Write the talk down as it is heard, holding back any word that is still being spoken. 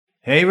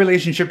Hey,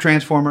 Relationship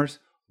Transformers.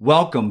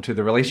 Welcome to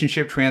the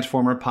Relationship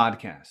Transformer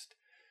podcast.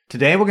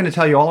 Today, we're going to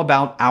tell you all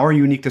about our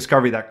unique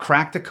discovery that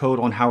cracked the code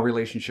on how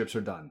relationships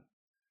are done.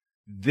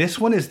 This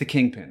one is the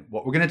kingpin.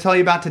 What we're going to tell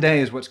you about today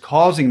is what's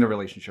causing the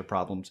relationship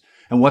problems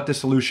and what the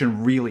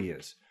solution really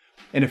is.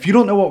 And if you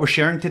don't know what we're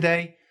sharing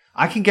today,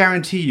 I can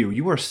guarantee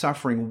you are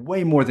suffering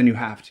way more than you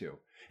have to.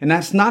 And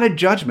that's not a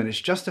judgment, it's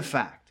just a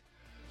fact.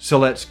 So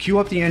let's cue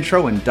up the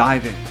intro and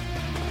dive in.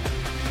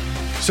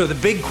 So the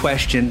big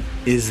question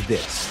is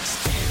this.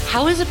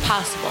 How is it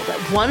possible that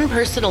one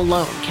person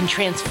alone can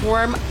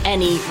transform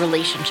any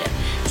relationship,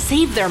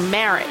 save their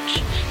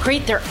marriage,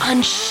 create their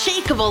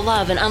unshakable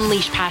love and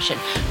unleash passion,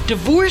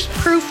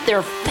 divorce-proof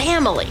their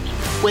family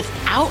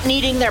without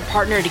needing their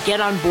partner to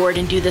get on board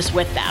and do this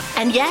with them,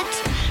 and yet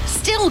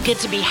still get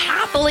to be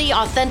happily,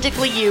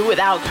 authentically you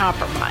without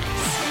compromise?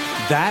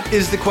 That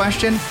is the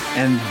question,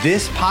 and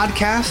this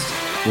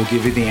podcast will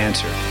give you the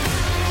answer.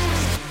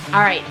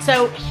 All right,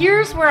 so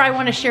here's where I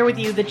want to share with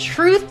you the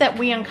truth that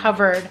we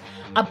uncovered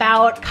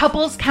about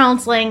couples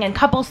counseling and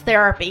couples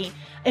therapy.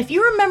 If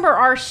you remember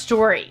our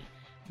story,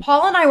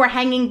 Paul and I were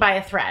hanging by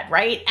a thread,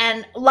 right?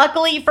 And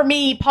luckily for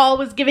me, Paul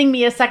was giving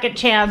me a second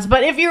chance.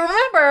 But if you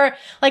remember,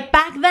 like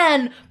back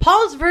then,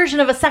 Paul's version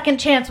of a second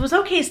chance was,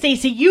 okay,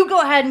 Stacy, you go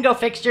ahead and go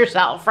fix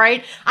yourself,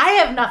 right? I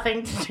have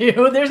nothing to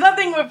do. There's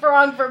nothing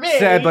wrong for me.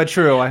 Sad but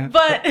true.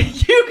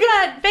 But you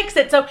gotta fix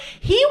it. So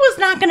he was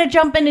not going to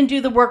jump in and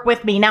do the work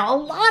with me. Now, a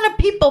lot of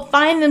people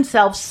find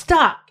themselves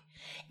stuck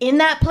in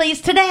that place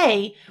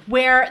today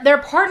where their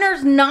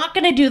partner's not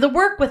going to do the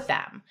work with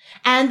them.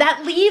 And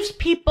that leaves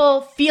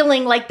people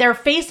feeling like they're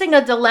facing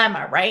a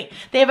dilemma, right?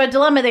 They have a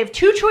dilemma. They have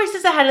two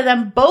choices ahead of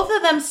them. Both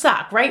of them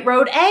suck, right?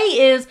 Road A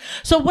is,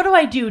 so what do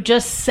I do?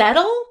 Just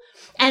settle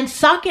and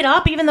suck it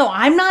up even though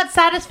I'm not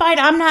satisfied,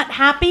 I'm not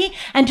happy,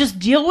 and just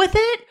deal with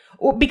it?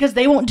 Or because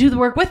they won't do the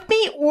work with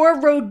me? Or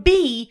road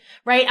B,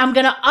 right? I'm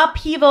going to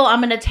upheaval. I'm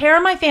going to tear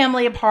my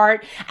family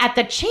apart at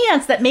the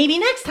chance that maybe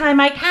next time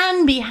I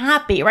can be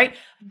happy, right?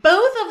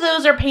 Both of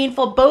those are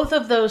painful. Both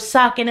of those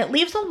suck. And it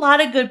leaves a lot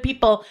of good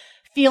people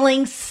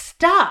feeling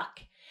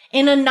stuck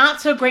in a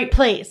not so great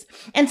place.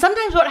 And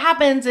sometimes what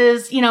happens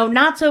is,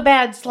 not so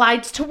bad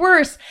slides to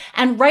worse.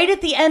 And right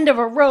at the end of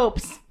a rope,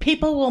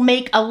 people will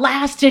make a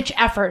last ditch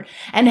effort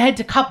and head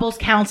to couples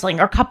counseling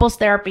or couples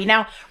therapy.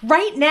 Now,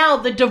 right now,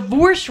 the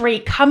divorce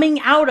rate coming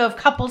out of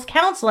couples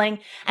counseling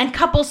and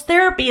couples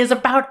therapy is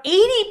about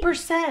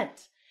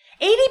 80%.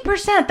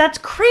 80%, that's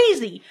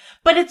crazy,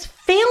 but it's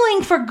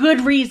failing for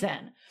good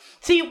reason.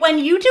 See, when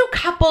you do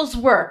couples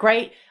work,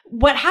 right,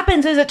 what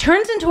happens is it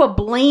turns into a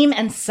blame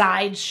and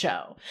sides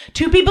show.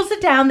 Two people sit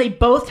down, they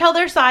both tell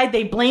their side,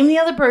 they blame the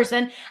other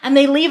person, and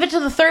they leave it to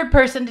the third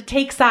person to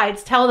take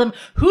sides, tell them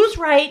who's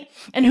right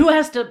and who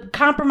has to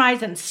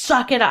compromise and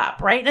suck it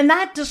up, right? And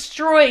that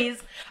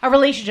destroys a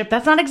relationship.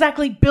 That's not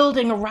exactly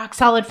building a rock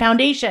solid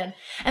foundation.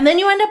 And then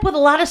you end up with a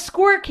lot of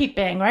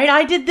scorekeeping, right?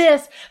 I did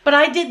this, but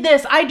I did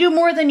this. I do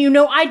more than you.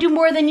 No, I do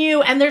more than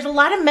you. And there's a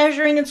lot of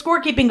measuring and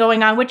scorekeeping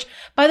going on, which,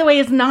 by the way,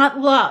 is not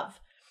love.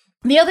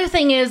 The other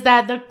thing is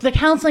that the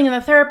counseling and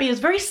the therapy is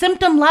very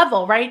symptom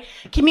level, right?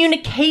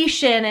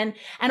 Communication and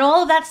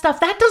all of that stuff.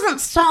 That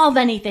doesn't solve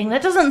anything.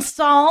 That doesn't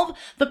solve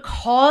the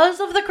cause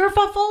of the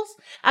kerfuffles.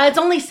 It's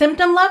only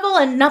symptom level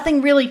and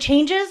nothing really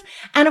changes.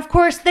 And of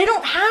course, they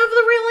don't have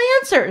the real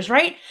answers,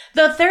 right?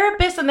 The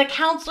therapists and the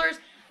counselors,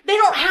 they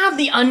don't have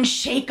the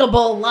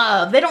unshakable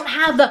love. They don't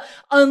have the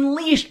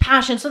unleashed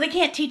passion, so they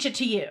can't teach it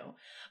to you.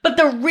 But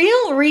the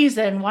real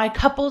reason why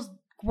couples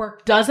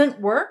work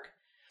doesn't work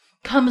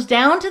comes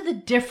down to the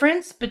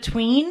difference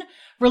between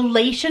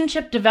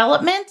relationship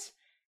development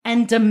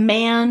and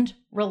demand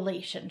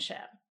relationship.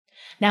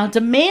 Now,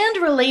 demand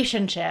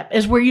relationship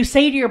is where you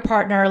say to your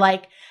partner,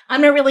 like,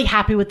 I'm not really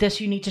happy with this.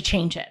 You need to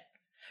change it,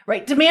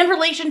 right? Demand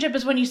relationship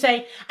is when you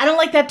say, I don't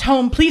like that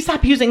tone. Please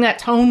stop using that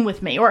tone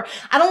with me. Or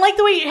I don't like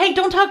the way, hey,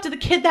 don't talk to the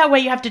kid that way.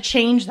 You have to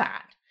change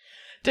that.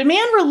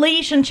 Demand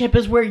relationship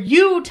is where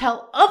you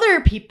tell other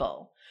people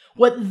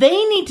what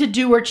they need to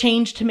do or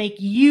change to make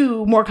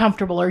you more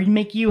comfortable or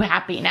make you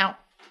happy. Now,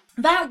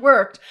 that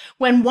worked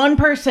when one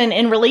person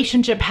in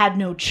relationship had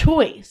no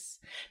choice.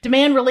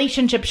 Demand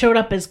relationship showed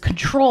up as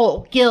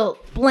control, guilt,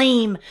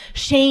 blame,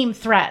 shame,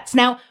 threats.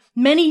 Now,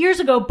 many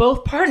years ago,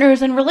 both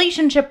partners in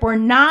relationship were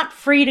not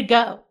free to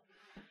go.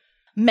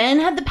 Men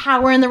had the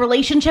power in the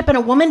relationship and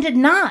a woman did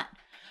not.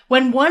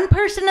 When one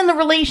person in the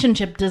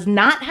relationship does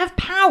not have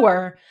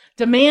power,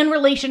 demand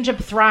relationship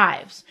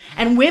thrives.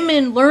 And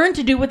women learn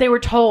to do what they were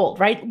told,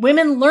 right?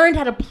 Women learned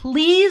how to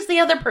please the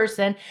other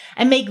person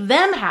and make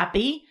them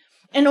happy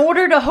in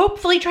order to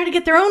hopefully try to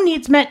get their own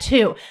needs met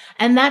too.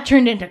 And that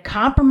turned into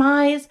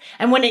compromise.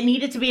 And when it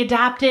needed to be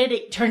adapted,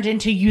 it turned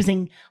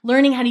into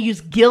learning how to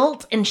use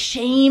guilt and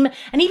shame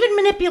and even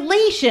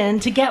manipulation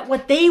to get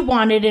what they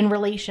wanted in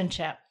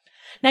relationship.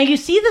 Now, you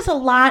see this a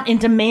lot in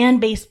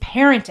demand-based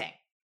parenting.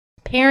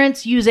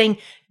 Parents using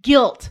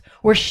guilt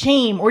or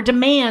shame or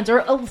demands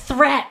or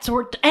threats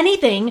or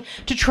anything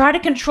to try to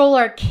control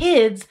our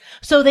kids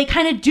so they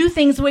kind of do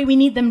things the way we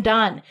need them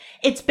done.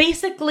 It's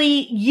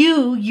basically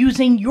you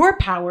using your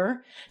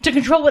power to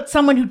control what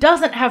someone who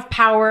doesn't have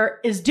power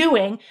is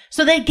doing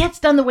so that it gets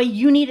done the way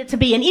you need it to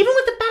be. And even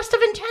with the best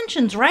of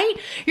intentions, right?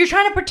 You're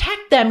trying to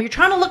protect them. You're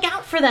trying to look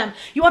out for them.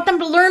 You want them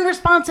to learn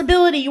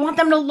responsibility. You want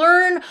them to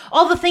learn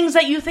all the things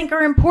that you think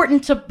are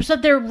important so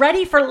they're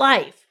ready for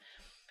life.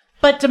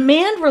 But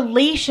demand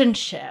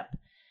relationship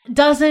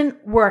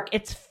doesn't work.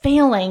 It's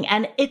failing.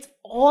 And it's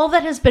all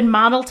that has been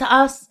modeled to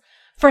us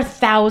for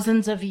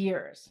thousands of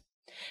years.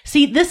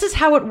 See, this is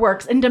how it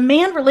works. In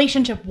demand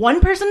relationship,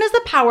 one person is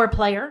the power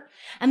player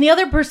and the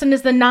other person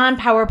is the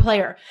non-power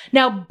player.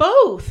 Now,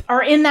 both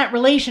are in that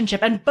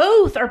relationship and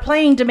both are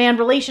playing demand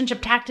relationship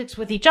tactics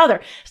with each other.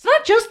 It's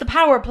not just the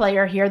power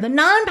player here. The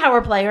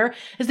non-power player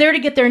is there to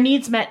get their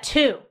needs met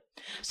too.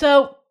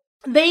 So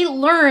they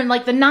learn,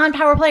 like the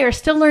non-power player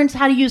still learns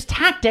how to use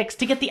tactics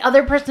to get the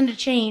other person to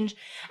change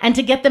and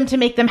to get them to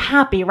make them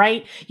happy,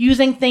 right?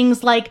 Using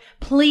things like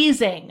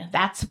pleasing.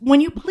 That's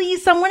when you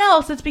please someone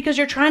else, it's because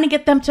you're trying to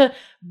get them to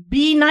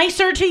be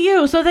nicer to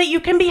you so that you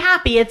can be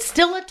happy. It's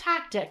still a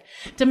tactic.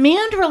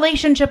 Demand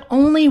relationship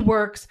only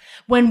works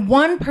when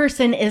one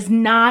person is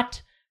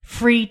not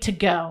free to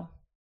go.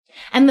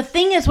 And the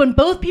thing is, when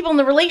both people in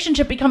the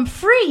relationship become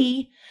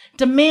free,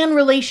 demand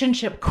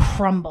relationship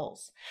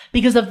crumbles.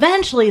 Because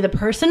eventually the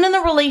person in the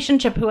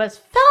relationship who has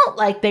felt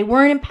like they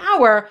weren't in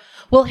power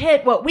will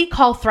hit what we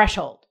call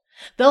threshold.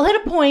 They'll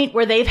hit a point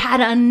where they've had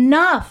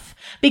enough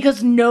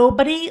because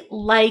nobody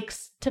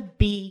likes to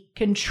be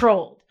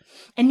controlled.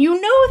 And you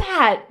know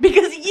that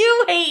because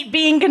you hate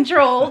being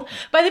controlled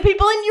by the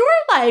people in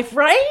your life,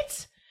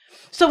 right?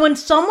 So when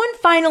someone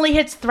finally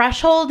hits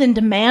threshold in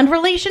demand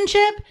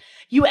relationship,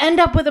 you end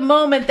up with a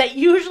moment that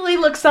usually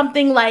looks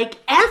something like,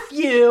 F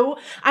you,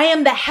 I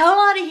am the hell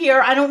out of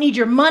here. I don't need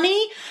your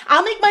money.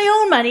 I'll make my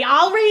own money.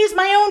 I'll raise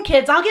my own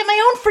kids. I'll get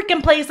my own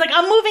freaking place. Like,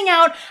 I'm moving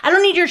out. I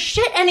don't need your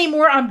shit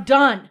anymore. I'm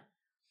done.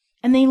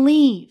 And they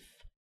leave.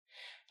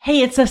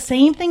 Hey, it's the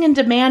same thing in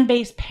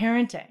demand-based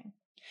parenting.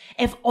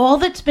 If all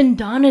that's been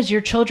done as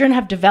your children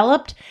have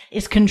developed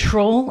is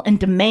control and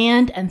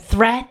demand and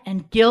threat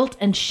and guilt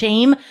and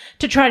shame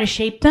to try to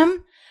shape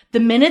them, the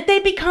minute they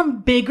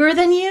become bigger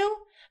than you,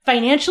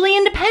 financially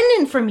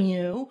independent from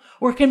you,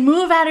 or can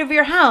move out of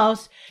your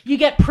house, you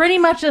get pretty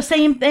much the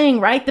same thing,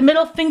 right? The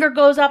middle finger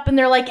goes up and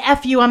they're like,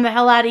 F you, I'm the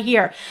hell out of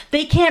here.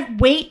 They can't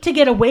wait to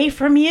get away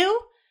from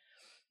you.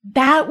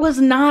 That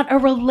was not a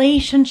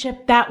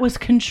relationship. That was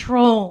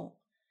control.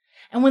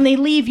 And when they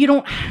leave, you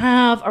don't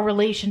have a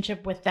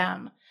relationship with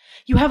them.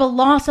 You have a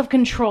loss of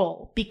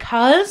control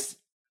because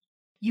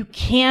you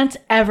can't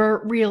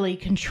ever really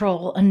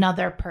control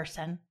another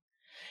person.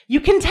 You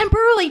can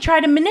temporarily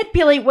try to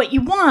manipulate what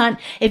you want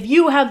if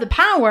you have the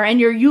power and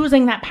you're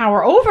using that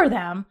power over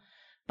them,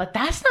 but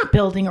that's not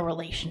building a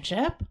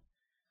relationship.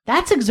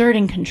 That's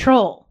exerting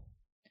control.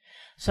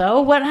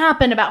 So what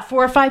happened about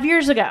 4 or 5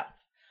 years ago?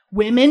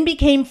 Women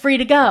became free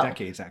to go.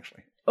 Decades,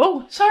 actually.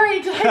 Oh,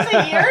 sorry. Did I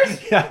say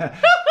years? Yeah.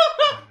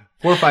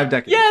 4 or 5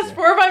 decades. Yes, yeah.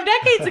 4 or 5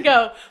 decades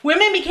ago.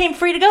 Women became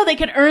free to go. They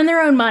could earn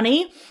their own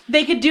money.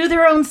 They could do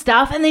their own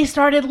stuff, and they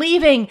started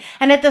leaving.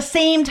 And at the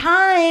same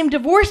time,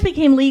 divorce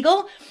became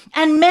legal,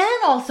 and men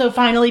also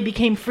finally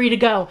became free to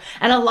go.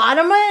 And a lot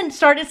of men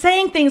started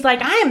saying things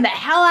like, I am the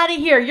hell out of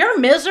here. You're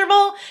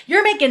miserable.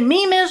 You're making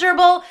me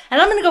miserable. And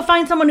I'm going to go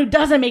find someone who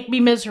doesn't make me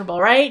miserable,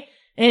 right?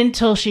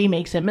 Until she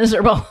makes it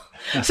miserable.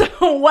 So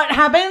what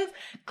happens?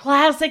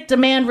 Classic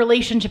demand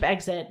relationship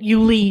exit.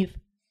 You leave.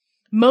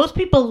 Most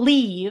people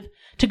leave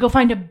to go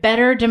find a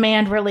better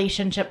demand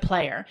relationship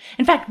player.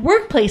 In fact,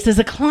 workplace is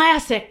a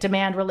classic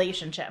demand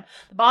relationship.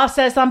 The boss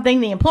says something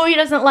the employee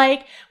doesn't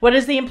like. What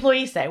does the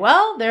employee say?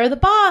 Well, they're the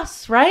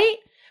boss, right?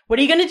 What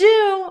are you going to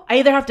do? I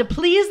either have to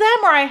please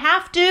them or I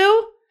have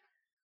to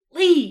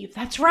leave.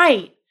 That's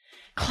right.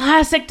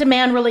 Classic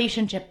demand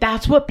relationship.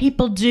 That's what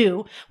people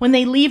do when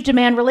they leave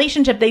demand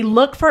relationship. They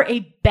look for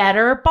a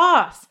better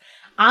boss.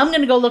 I'm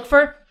going to go look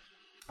for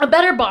a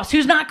better boss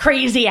who's not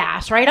crazy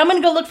ass, right? I'm going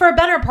to go look for a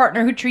better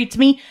partner who treats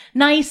me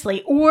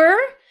nicely. Or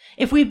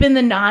if we've been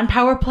the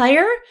non-power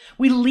player,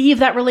 we leave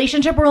that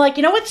relationship. We're like,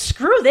 you know what?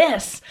 Screw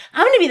this.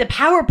 I'm going to be the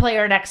power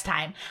player next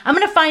time. I'm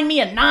going to find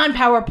me a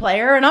non-power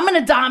player and I'm going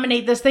to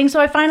dominate this thing so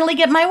I finally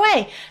get my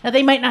way. Now,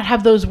 they might not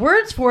have those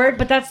words for it,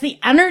 but that's the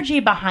energy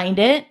behind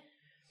it.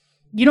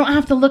 You don't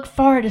have to look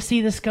far to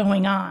see this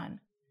going on.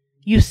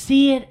 You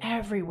see it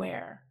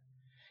everywhere.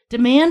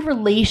 Demand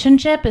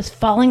relationship is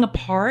falling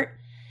apart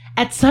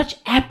at such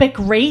epic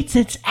rates,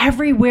 it's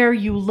everywhere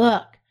you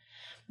look.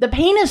 The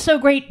pain is so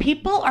great,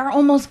 people are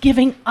almost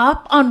giving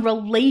up on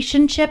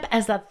relationship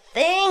as a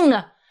thing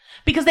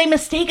because they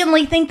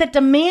mistakenly think that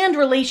demand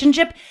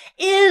relationship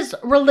is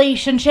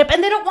relationship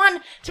and they don't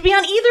want to be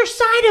on either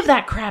side of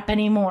that crap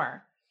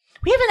anymore.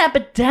 We have an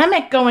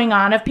epidemic going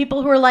on of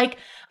people who are like,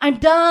 I'm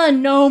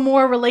done, no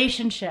more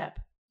relationship.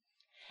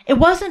 It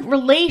wasn't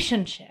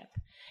relationship.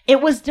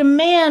 It was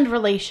demand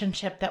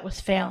relationship that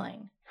was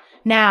failing.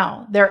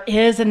 Now, there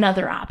is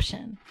another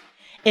option.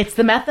 It's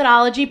the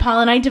methodology Paul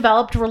and I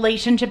developed,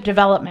 relationship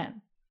development.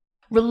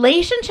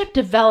 Relationship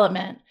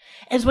development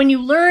is when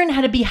you learn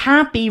how to be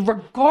happy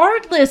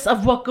regardless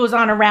of what goes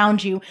on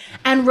around you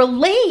and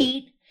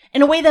relate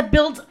in a way that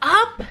builds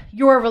up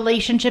your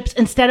relationships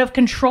instead of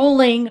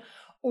controlling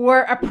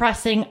or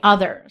oppressing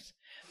others,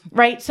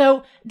 right?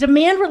 So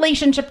demand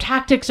relationship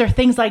tactics are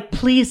things like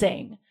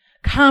pleasing,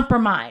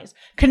 compromise,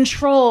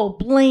 control,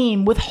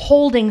 blame,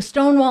 withholding,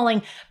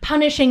 stonewalling,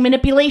 punishing,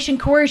 manipulation,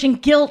 coercion,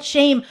 guilt,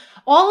 shame,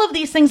 all of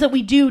these things that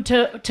we do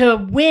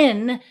to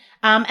win,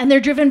 and they're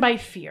driven by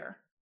fear.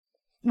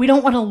 We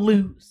don't want to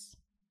lose.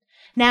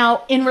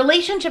 Now, in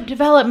relationship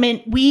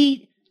development,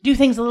 we do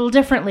things a little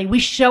differently. We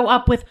show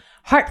up with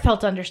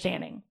heartfelt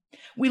understanding.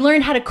 We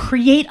learn how to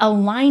create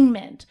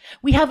alignment.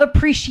 We have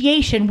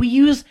appreciation. We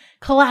use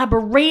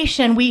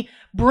collaboration. We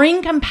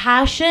bring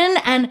compassion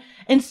and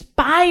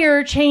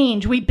inspire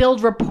change. We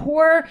build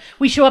rapport.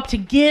 We show up to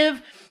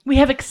give. We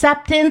have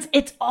acceptance.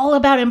 It's all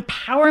about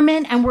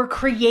empowerment, and we're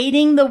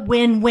creating the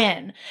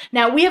win-win.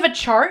 Now, we have a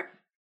chart,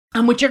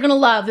 which you're going to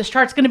love. This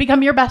chart's going to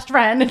become your best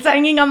friend. It's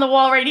hanging on the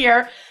wall right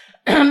here.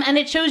 And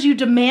it shows you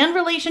demand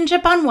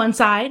relationship on one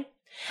side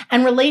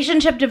and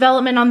relationship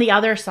development on the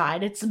other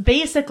side. It's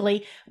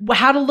basically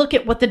how to look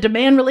at what the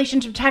demand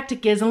relationship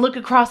tactic is and look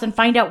across and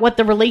find out what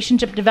the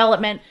relationship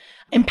development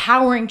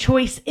empowering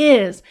choice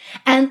is.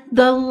 And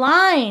the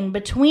line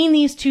between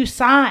these two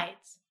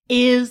sides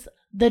is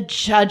the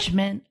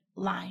judgment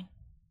line.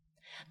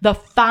 The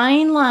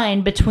fine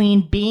line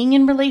between being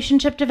in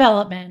relationship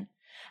development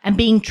and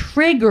being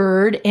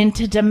triggered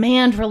into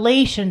demand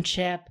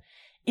relationship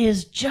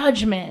is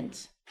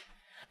judgment.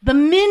 The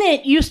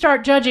minute you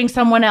start judging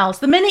someone else,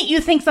 the minute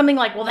you think something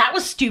like, well, that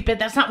was stupid,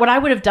 that's not what I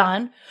would have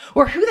done,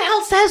 or who the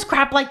hell says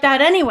crap like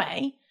that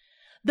anyway,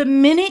 the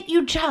minute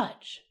you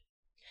judge,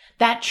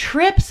 that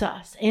trips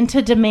us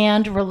into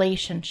demand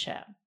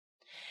relationship.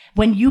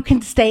 When you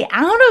can stay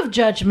out of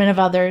judgment of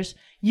others,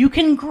 you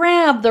can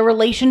grab the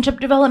relationship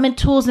development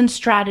tools and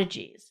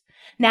strategies.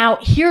 Now,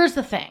 here's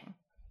the thing.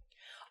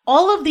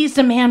 All of these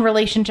demand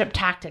relationship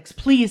tactics,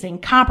 pleasing,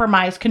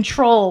 compromise,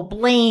 control,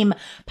 blame,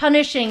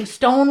 punishing,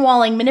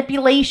 stonewalling,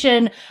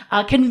 manipulation,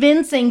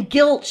 convincing,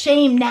 guilt,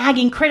 shame,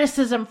 nagging,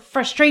 criticism,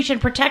 frustration,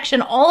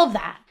 protection, all of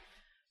that,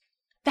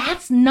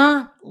 that's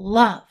not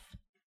love.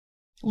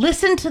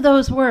 Listen to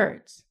those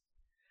words.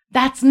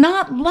 That's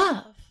not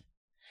love.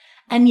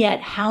 And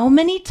yet, how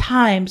many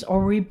times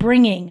are we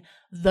bringing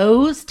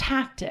those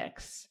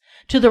tactics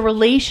to the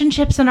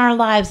relationships in our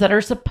lives that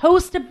are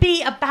supposed to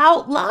be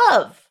about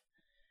love?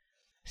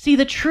 See,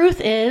 the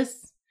truth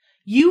is,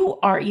 you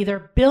are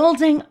either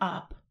building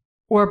up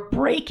or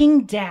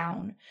breaking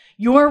down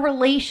your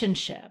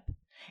relationship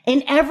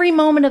in every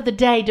moment of the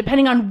day,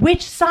 depending on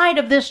which side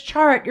of this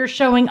chart you're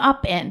showing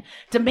up in,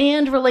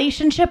 demand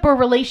relationship or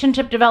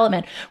relationship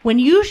development. When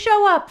you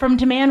show up from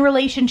demand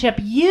relationship,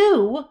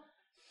 you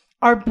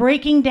are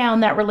breaking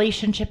down that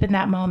relationship in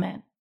that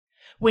moment.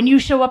 When you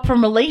show up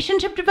from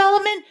relationship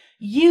development,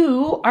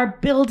 you are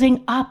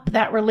building up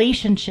that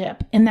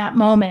relationship in that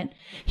moment.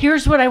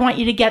 Here's what I want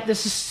you to get.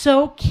 This is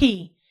so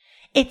key.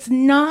 It's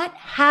not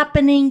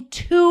happening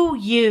to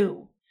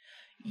you.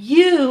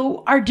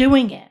 You are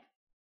doing it.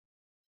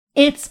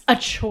 It's a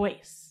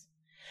choice.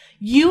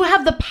 You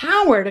have the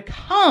power to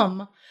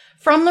come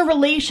from the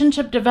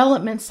relationship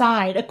development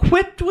side,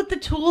 equipped with the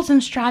tools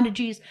and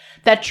strategies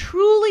that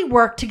truly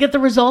work to get the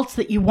results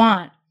that you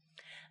want.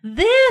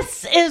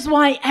 This is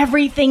why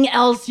everything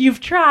else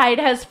you've tried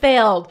has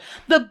failed.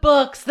 The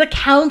books, the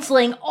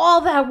counseling,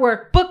 all that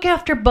work, book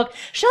after book,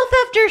 shelf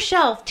after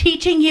shelf,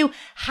 teaching you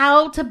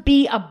how to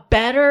be a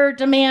better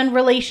demand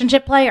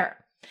relationship player.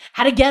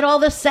 How to get all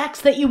the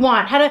sex that you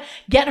want, how to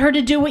get her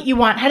to do what you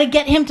want, how to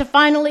get him to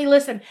finally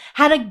listen,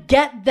 how to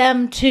get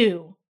them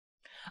to.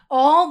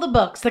 All the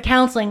books, the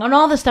counseling, and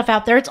all the stuff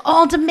out there, it's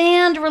all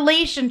demand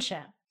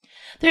relationship.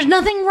 There's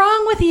nothing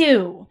wrong with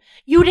you.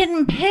 You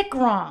didn't pick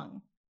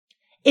wrong.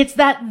 It's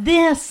that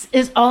this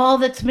is all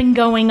that's been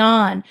going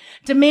on.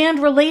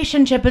 Demand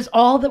relationship is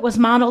all that was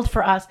modeled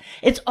for us.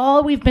 It's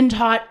all we've been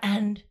taught,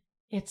 and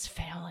it's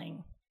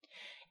failing.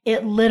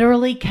 It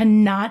literally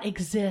cannot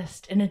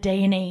exist in a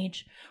day and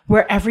age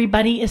where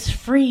everybody is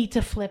free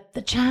to flip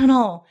the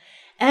channel.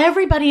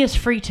 Everybody is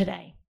free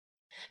today.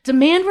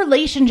 Demand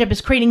relationship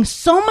is creating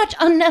so much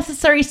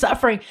unnecessary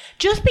suffering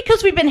just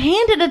because we've been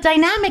handed a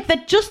dynamic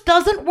that just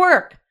doesn't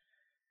work.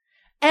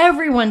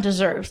 Everyone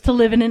deserves to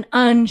live in an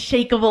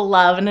unshakable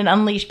love and an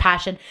unleashed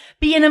passion.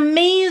 Be an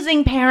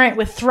amazing parent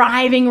with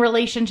thriving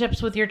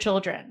relationships with your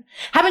children.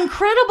 Have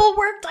incredible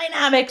work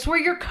dynamics where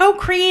you're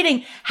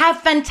co-creating.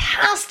 Have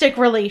fantastic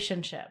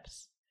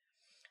relationships.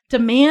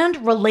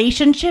 Demand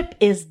relationship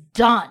is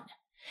done.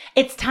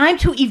 It's time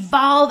to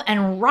evolve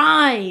and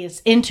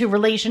rise into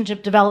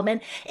relationship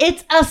development.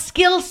 It's a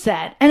skill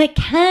set, and it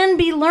can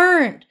be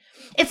learned.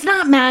 It's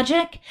not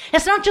magic.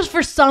 It's not just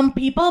for some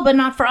people, but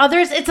not for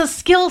others. It's a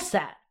skill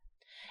set.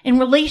 In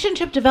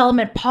relationship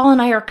development, Paul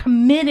and I are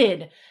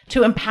committed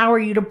to empower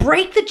you to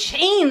break the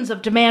chains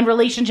of demand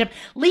relationship.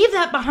 Leave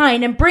that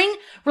behind and bring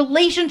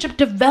relationship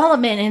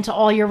development into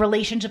all your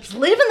relationships.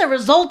 Live in the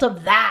result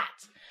of that.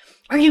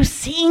 Are you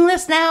seeing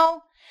this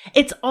now?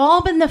 It's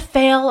all been the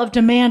fail of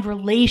demand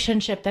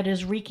relationship that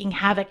is wreaking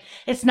havoc.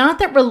 It's not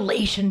that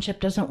relationship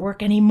doesn't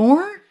work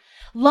anymore.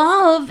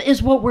 Love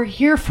is what we're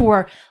here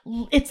for.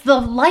 It's the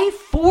life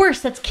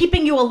force that's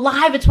keeping you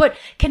alive. It's what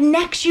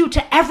connects you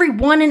to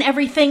everyone and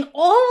everything.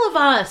 All of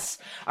us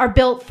are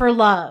built for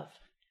love.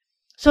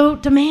 So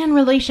demand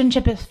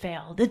relationship has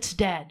failed. It's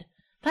dead.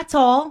 That's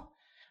all.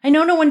 I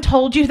know no one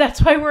told you.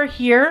 That's why we're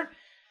here.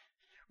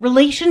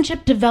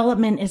 Relationship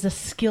development is a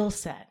skill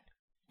set,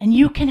 and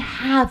you can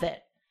have it.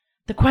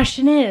 The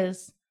question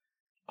is,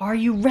 are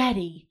you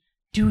ready?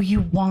 Do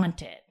you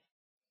want it?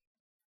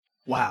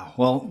 Wow.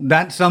 Well,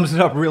 that sums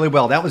it up really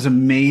well. That was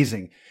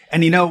amazing.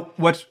 And you know,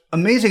 what's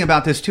amazing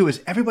about this too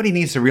is everybody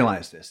needs to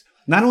realize this.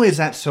 Not only is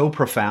that so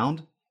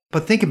profound,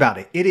 but think about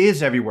it. It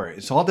is everywhere.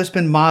 It's all just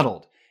been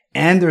modeled,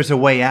 and there's a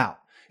way out.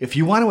 If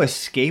you want to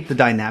escape the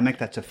dynamic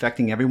that's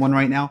affecting everyone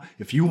right now,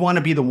 if you want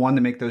to be the one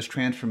to make those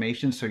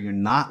transformations so you're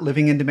not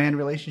living in demand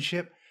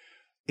relationship,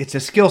 it's a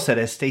skill set,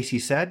 as Stacy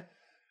said.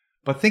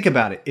 But think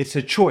about it. It's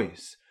a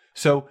choice.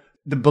 So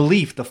the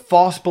belief, the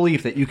false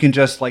belief that you can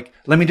just let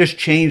me just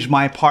change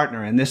my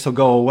partner and this will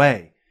go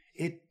away.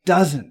 It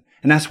doesn't.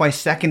 And that's why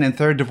second and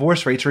third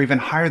divorce rates are even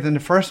higher than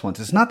the first ones.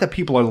 It's not that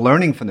people are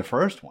learning from the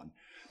first one.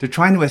 They're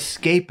trying to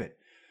escape it.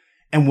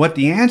 And what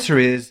the answer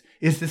is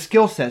the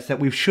skill sets that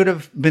we should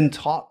have been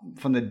taught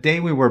from the day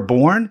we were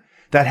born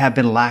that have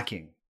been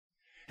lacking.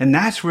 And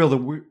that's where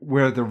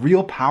the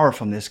real power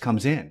from this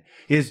comes in,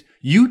 is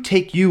you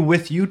take you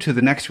with you to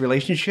the next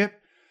relationship.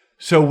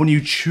 So when you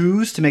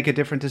choose to make a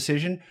different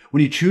decision,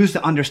 when you choose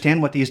to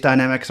understand what these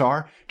dynamics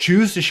are,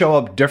 choose to show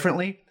up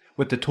differently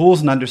with the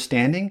tools and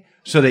understanding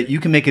so that you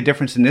can make a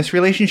difference in this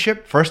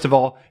relationship, first of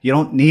all, you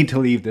don't need to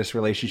leave this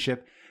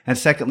relationship. And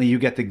secondly, you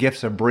get the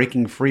gifts of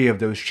breaking free of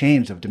those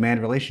chains of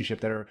demand relationship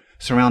that are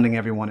surrounding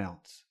everyone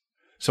else.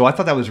 So I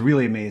thought that was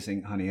really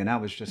amazing, honey, and that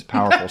was just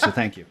powerful. So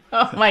thank you.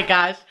 Oh my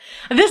gosh.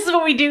 This is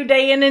what we do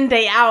day in and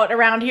day out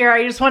around here.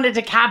 I just wanted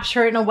to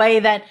capture it in a way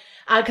that,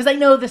 because I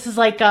know this is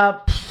like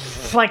a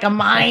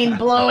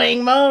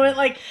mind-blowing moment,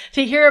 like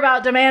to hear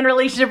about demand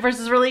relationship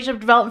versus relationship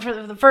development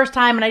for the first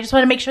time. And I just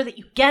want to make sure that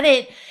you get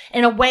it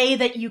in a way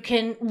that you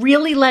can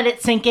really let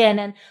it sink in.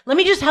 And let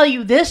me just tell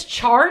you, this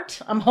chart,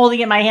 I'm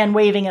holding it in my hand,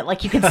 waving it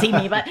like you can see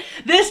me, but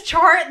this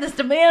chart, this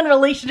demand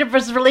relationship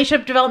versus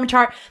relationship development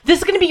chart, this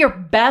is going to be your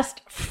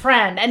best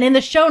friend. And in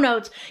the show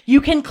notes,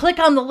 you can click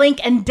on the link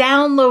and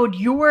download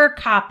your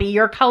copy,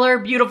 your color,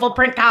 beautiful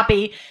print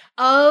copy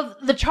of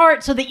the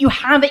chart so that you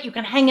have it. You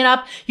can hang it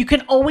up. You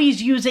can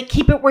always use it.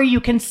 Keep it where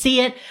you can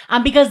see it,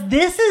 because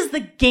this is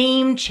the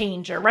game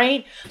changer,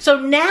 right? So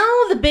now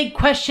the big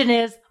question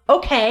is,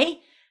 okay,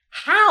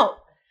 how?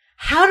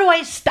 How do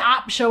I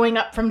stop showing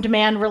up from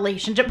demand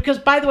relationship? Because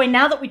by the way,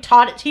 now that we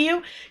taught it to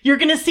you, you're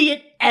going to see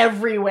it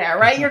everywhere,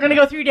 right? You're going to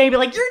go through your day and be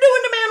like, you're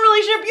doing demand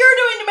relationship, you're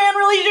doing demand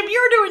relationship,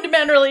 you're doing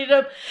demand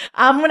relationship.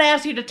 I'm going to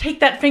ask you to take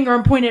that finger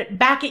and point it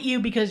back at you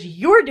because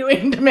you're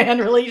doing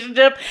demand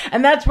relationship.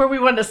 And that's where we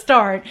want to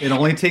start. It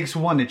only takes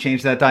one to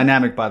change that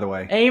dynamic, by the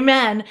way.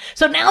 Amen.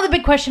 So now the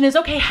big question is,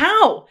 okay,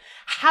 how?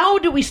 How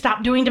do we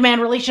stop doing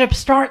demand relationship,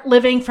 start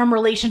living from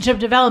relationship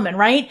development,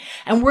 right?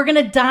 And we're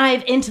going to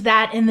dive into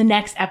that in the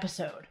next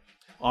episode.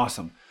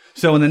 Awesome.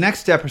 So in the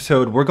next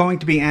episode, we're going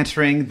to be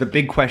answering the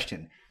big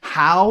question.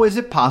 How is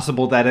it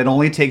possible that it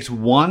only takes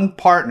one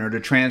partner to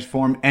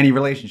transform any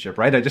relationship,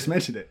 right? I just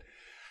mentioned it.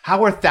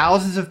 How are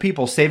thousands of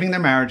people saving their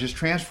marriages,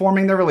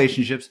 transforming their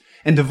relationships,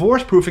 and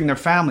divorce-proofing their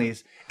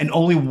families, and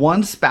only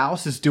one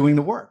spouse is doing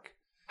the work?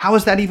 How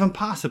is that even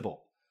possible?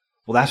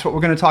 Well, that's what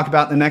we're going to talk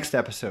about in the next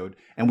episode,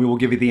 and we will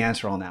give you the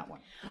answer on that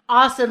one.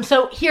 Awesome.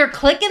 So here,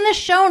 click in the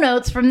show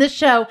notes from this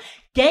show,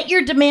 get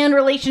your demand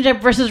relationship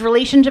versus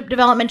relationship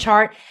development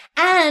chart,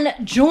 and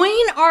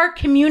join our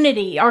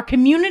community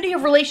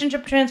of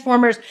relationship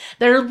transformers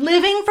that are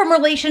living from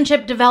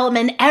relationship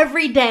development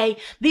every day.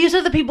 These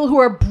are the people who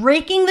are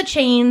breaking the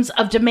chains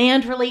of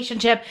demand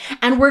relationship.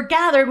 And we're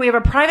gathered. We have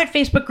a private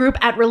Facebook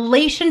group at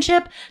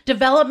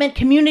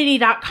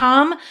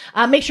relationshipdevelopmentcommunity.com.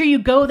 Make sure you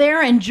go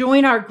there and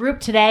join our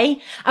group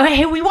today.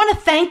 Hey, we want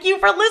to thank you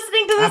for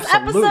listening to this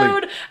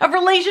episode of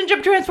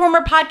Relationship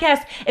Transformer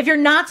Podcast. If you're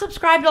not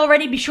subscribed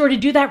already, be sure to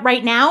do that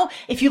right now.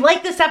 If you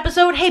like this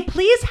episode, hey,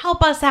 please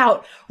help us out.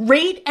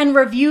 Rate and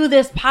review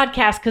this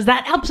podcast because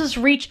that helps us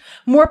reach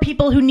more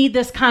people who need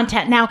this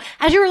content. Now,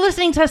 as you were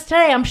listening to us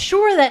today, I'm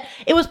sure that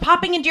it was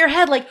popping into your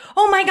head like,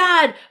 oh my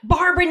God,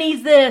 Barbara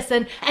needs this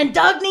and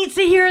Doug needs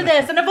to hear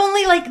this. And if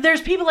only there's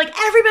people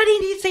everybody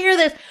needs to hear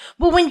this.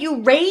 But when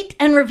you rate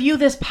and review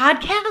this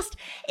podcast,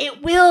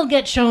 it will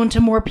get shown to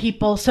more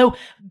people. So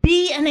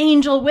be an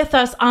angel with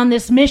us on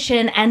this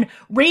mission and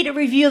rate and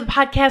review the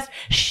podcast.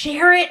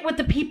 Share it with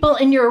the people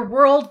in your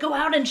world. Go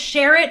out and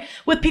share it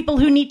with people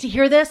who need to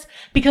hear this.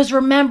 Because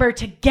remember,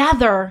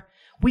 together,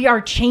 we are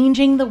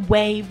changing the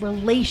way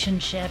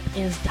relationship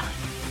is done.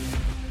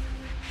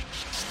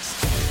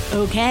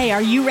 Okay,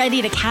 are you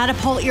ready to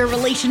catapult your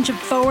relationship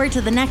forward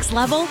to the next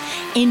level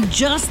in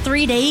just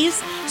 3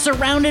 days,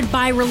 surrounded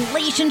by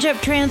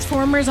relationship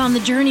transformers on the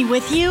journey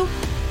with you?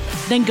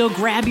 Then go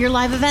grab your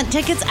live event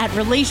tickets at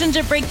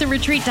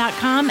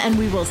relationshipbreakthroughretreat.com and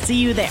we will see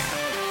you there.